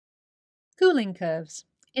Cooling curves.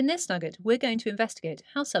 In this nugget, we're going to investigate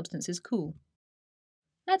how substances cool.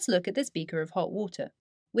 Let's look at this beaker of hot water.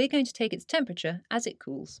 We're going to take its temperature as it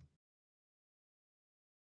cools.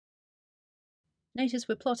 Notice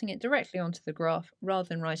we're plotting it directly onto the graph rather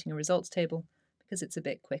than writing a results table because it's a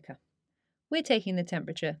bit quicker. We're taking the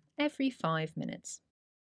temperature every 5 minutes.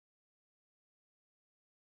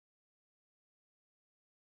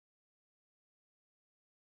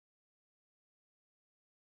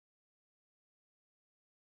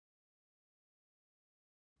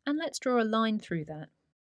 And let's draw a line through that.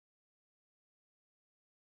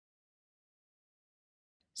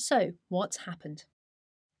 So, what's happened?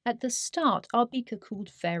 At the start, our beaker cooled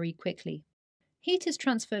very quickly. Heat is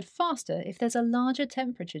transferred faster if there's a larger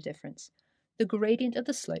temperature difference. The gradient of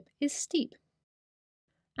the slope is steep.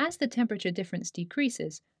 As the temperature difference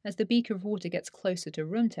decreases, as the beaker of water gets closer to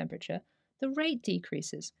room temperature, the rate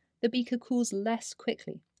decreases, the beaker cools less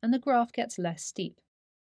quickly, and the graph gets less steep.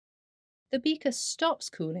 The beaker stops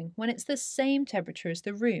cooling when it's the same temperature as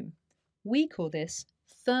the room. We call this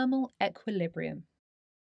thermal equilibrium.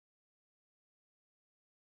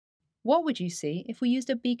 What would you see if we used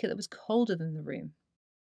a beaker that was colder than the room?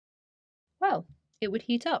 Well, it would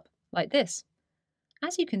heat up, like this.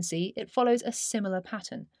 As you can see, it follows a similar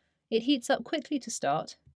pattern. It heats up quickly to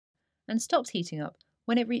start and stops heating up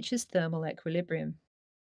when it reaches thermal equilibrium.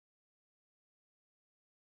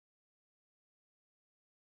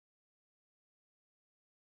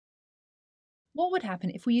 What would happen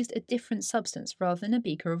if we used a different substance rather than a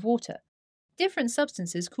beaker of water? Different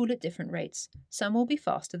substances cool at different rates. Some will be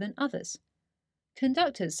faster than others.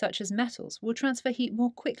 Conductors such as metals will transfer heat more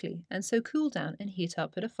quickly and so cool down and heat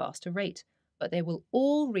up at a faster rate, but they will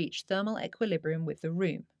all reach thermal equilibrium with the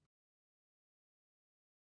room.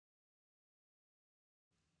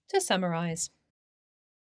 To summarise,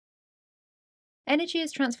 energy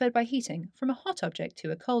is transferred by heating from a hot object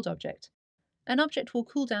to a cold object. An object will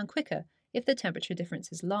cool down quicker if the temperature difference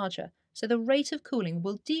is larger, so the rate of cooling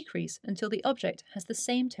will decrease until the object has the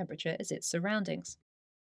same temperature as its surroundings.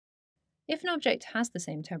 If an object has the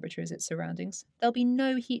same temperature as its surroundings, there'll be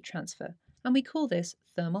no heat transfer, and we call this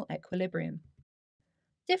thermal equilibrium.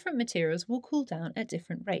 Different materials will cool down at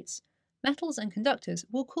different rates. Metals and conductors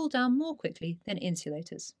will cool down more quickly than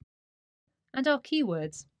insulators. And our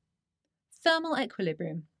keywords: thermal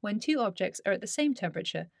equilibrium, when two objects are at the same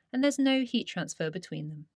temperature and there's no heat transfer between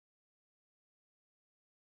them.